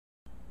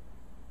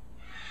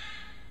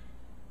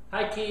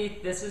Hi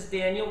Keith, this is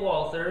Daniel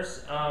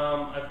Walters.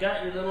 I've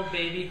got your little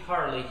baby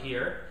Harley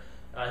here.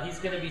 He's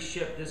going to be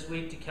shipped this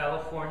week to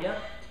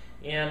California,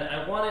 and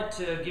I wanted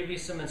to give you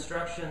some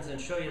instructions and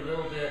show you a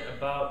little bit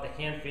about the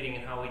hand feeding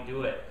and how we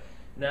do it.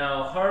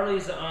 Now,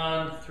 Harley's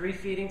on 3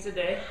 feedings a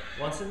day,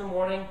 once in the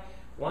morning,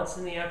 once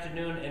in the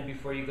afternoon, and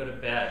before you go to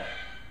bed.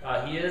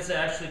 He is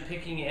actually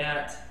picking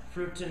at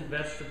fruit and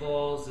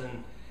vegetables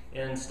and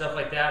stuff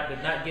like that,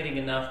 but not getting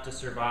enough to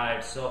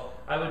survive. So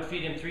I would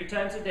feed him 3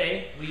 times a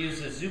day. We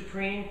use a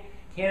Zupreme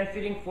hand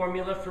feeding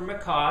formula for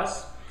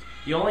macaws.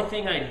 The only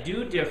thing I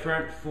do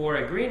different for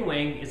a green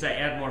wing is I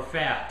add more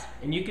fat,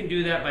 and you can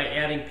do that by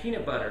adding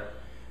peanut butter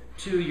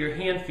to your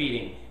hand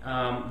feeding.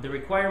 The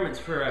requirements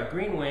for a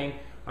green wing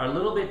are a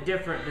little bit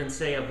different than,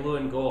 say, a blue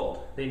and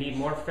gold. They need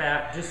more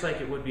fat, just like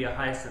it would be a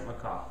hyacinth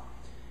macaw.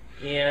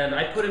 And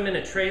I put him in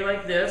a tray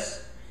like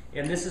this,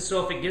 and this is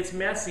so if it gets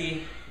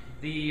messy,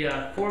 the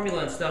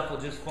formula and stuff will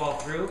just fall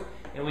through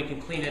and we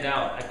can clean it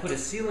out. I put a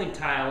ceiling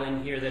tile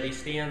in here that he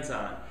stands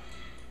on.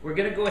 We're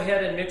going to go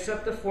ahead and mix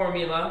up the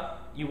formula.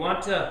 You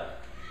want to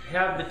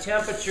have the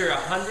temperature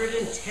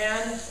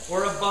 110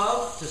 or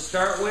above to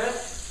start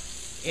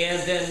with,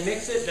 and then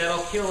mix it.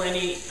 That'll kill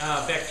any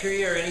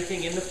bacteria or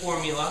anything in the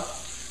formula.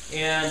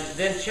 And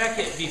then check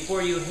it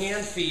before you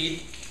hand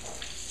feed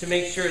to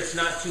make sure it's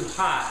not too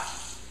hot.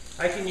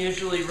 I can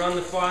usually run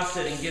the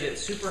faucet and get it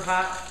super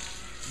hot,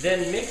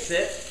 then mix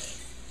it.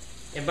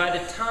 And by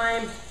the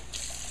time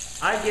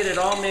I get it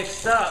all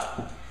mixed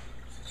up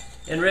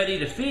and ready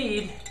to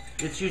feed,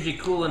 it's usually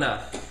cool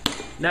enough.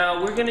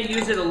 Now we're going to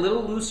use it a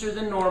little looser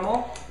than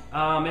normal.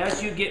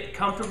 As you get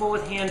comfortable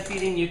with hand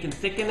feeding, you can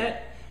thicken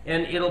it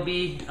and it'll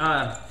be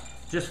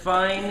just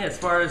fine as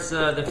far as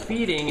the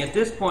feeding. At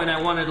this point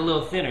I want it a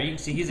little thinner. You can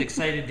see he's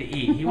excited to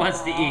eat. He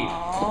wants to eat.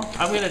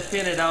 I'm going to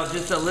thin it out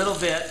just a little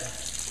bit.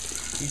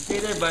 You stay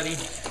there, buddy.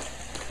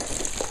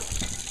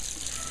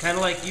 Kind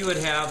of like you would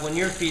have when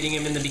you're feeding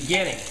him in the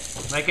beginning.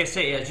 Like I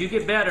say, as you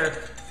get better,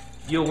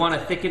 you'll want to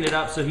thicken it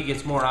up so he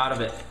gets more out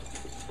of it.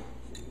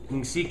 You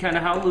can see kind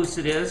of how loose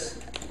it is.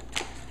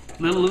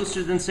 A little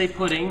looser than, say,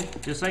 pudding,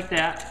 just like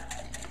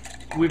that.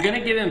 We're going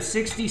to give him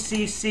 60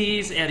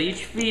 cc's at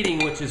each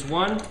feeding, which is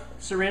 1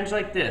 syringe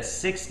like this,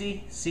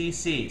 60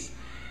 cc's.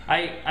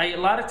 I a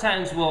lot of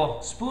times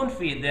will spoon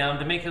feed them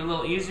to make it a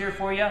little easier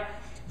for you,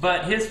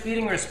 but his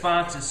feeding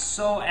response is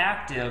so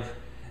active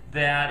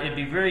that it'd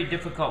be very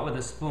difficult with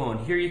a spoon.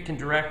 Here you can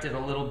direct it a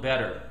little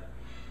better.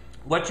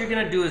 What you're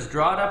going to do is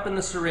draw it up in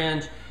the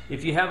syringe.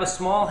 If you have a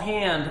small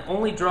hand,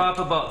 only draw up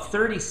about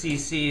 30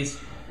 cc's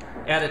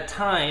at a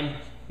time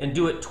and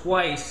do it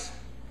twice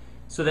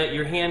so that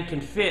your hand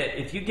can fit.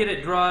 If you get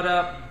it drawn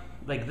up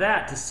like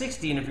that to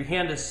 60, and if your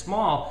hand is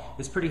small,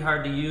 it's pretty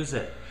hard to use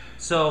it.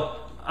 So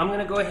I'm going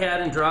to go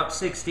ahead and drop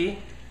 60,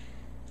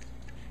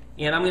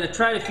 and I'm going to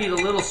try to feed a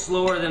little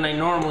slower than I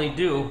normally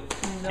do.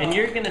 And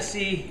you're going to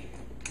see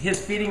his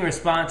feeding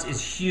response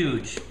is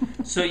huge.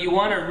 So you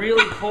want to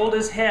really hold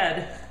his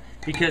head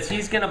because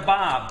he's going to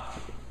bob.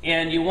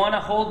 And you want to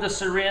hold the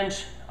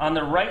syringe on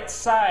the right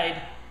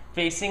side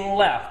facing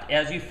left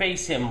as you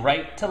face him,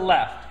 right to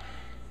left.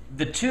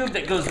 The tube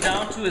that goes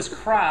down to his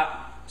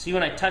crop, see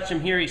when I touch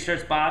him here he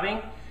starts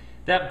bobbing?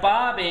 That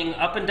bobbing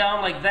up and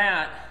down like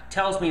that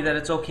tells me that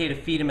it's okay to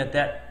feed him at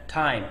that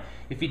time.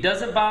 If he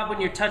doesn't bob when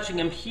you're touching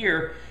him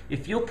here,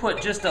 if you'll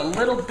put just a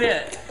little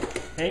bit,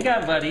 hang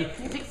on buddy.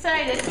 He's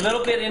excited. A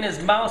little bit in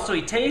his mouth so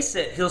he tastes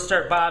it, he'll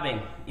start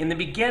bobbing. In the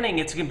beginning,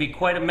 it's going to be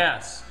quite a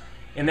mess.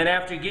 And then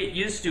after you get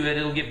used to it,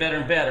 it'll get better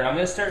and better. I'm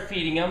going to start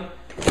feeding him.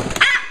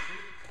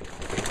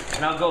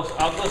 And I'll go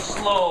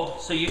slow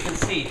so you can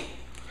see.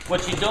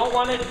 What you don't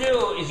want to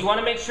do is you want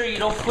to make sure you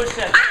don't push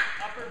that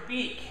upper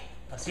beak.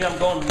 See, I'm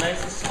going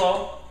nice and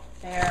slow.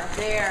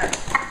 There.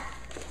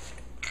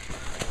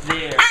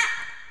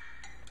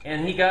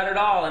 And he got it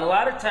all. And a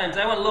lot of times,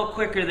 I went a little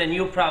quicker than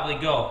you'll probably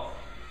go.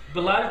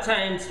 But a lot of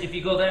times, if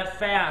you go that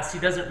fast, he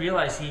doesn't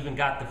realize he even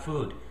got the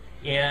food.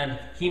 And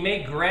he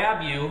may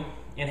grab you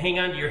and hang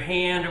on to your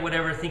hand or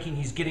whatever, thinking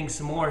he's getting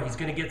some more, he's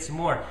going to get some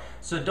more.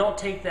 So don't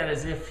take that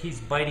as if he's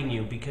biting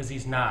you, because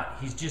he's not.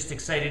 He's just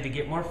excited to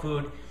get more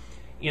food.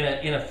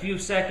 In a few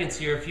seconds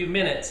here, a few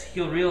minutes,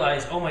 he'll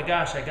realize, oh my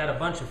gosh, I got a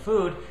bunch of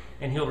food,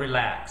 and he'll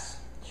relax.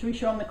 Should we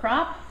show him the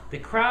crop? The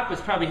crop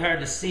is probably hard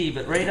to see,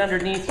 but right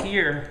underneath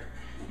here,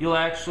 you'll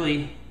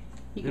actually,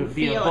 there'll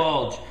be a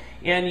bulge.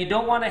 And you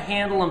don't want to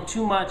handle him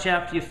too much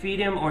after you feed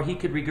him, or he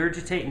could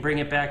regurgitate and bring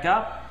it back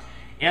up.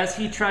 As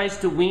he tries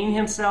to wean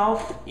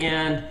himself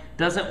and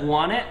doesn't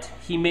want it,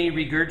 he may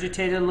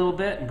regurgitate it a little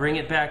bit and bring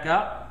it back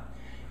up.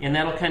 And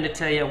that'll kind of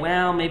tell you,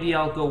 well, maybe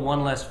I'll go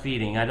 1 less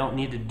feeding. I don't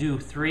need to do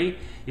 3.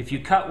 If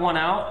you cut 1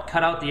 out,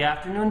 cut out the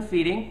afternoon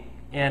feeding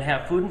and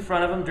have food in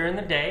front of him during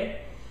the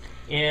day.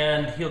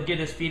 And he'll get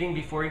his feeding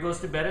before he goes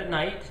to bed at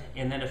night,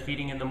 and then a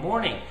feeding in the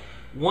morning.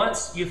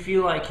 Once you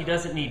feel like he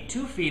doesn't need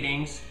 2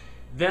 feedings,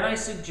 then I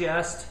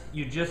suggest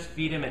you just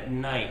feed him at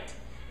night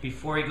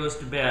before he goes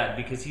to bed,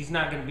 because he's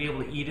not going to be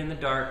able to eat in the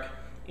dark,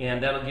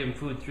 and that'll give him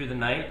food through the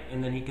night,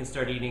 and then he can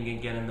start eating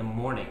again in the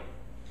morning.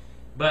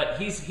 but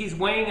he's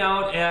weighing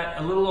out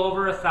at a little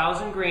over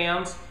 1,000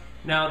 grams.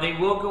 Now they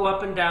will go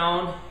up and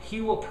down.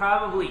 He will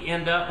probably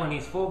end up, when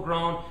he's full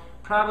grown,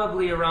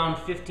 probably around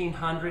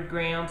 1,500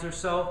 grams or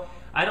so.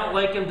 I don't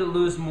like them to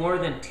lose more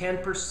than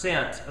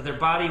 10% of their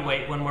body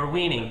weight when we're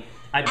weaning.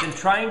 I've been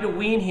trying to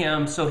wean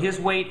him so his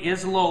weight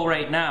is low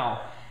right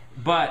now,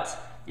 but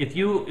if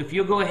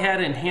you go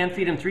ahead and hand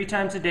feed him 3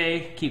 times a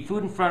day, keep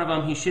food in front of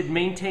him, he should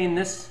maintain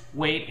this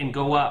weight and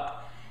go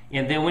up.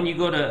 And then when you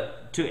go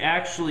to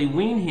actually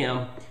wean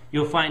him,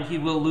 you'll find he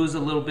will lose a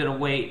little bit of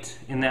weight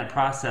in that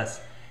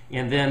process,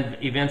 and then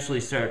eventually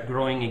start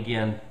growing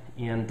again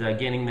and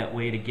gaining that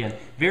weight again.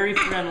 Very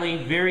friendly,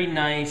 very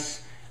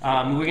nice.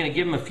 We're going to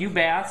give him a few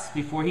baths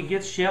before he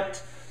gets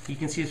shipped. You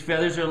can see his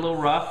feathers are a little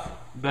rough,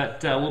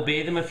 but we'll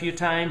bathe him a few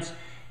times,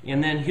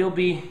 and then he'll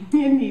be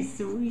He's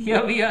sweet.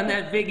 he'll be on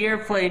that big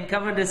airplane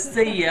coming to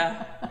see you.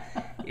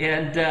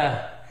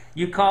 And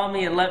you call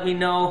me and let me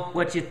know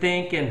what you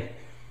think and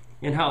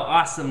how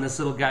awesome this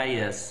little guy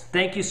is.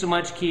 Thank you so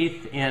much,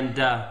 Keith, and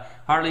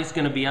Harley's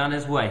going to be on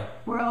his way.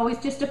 We're always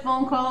just a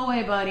phone call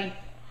away, buddy.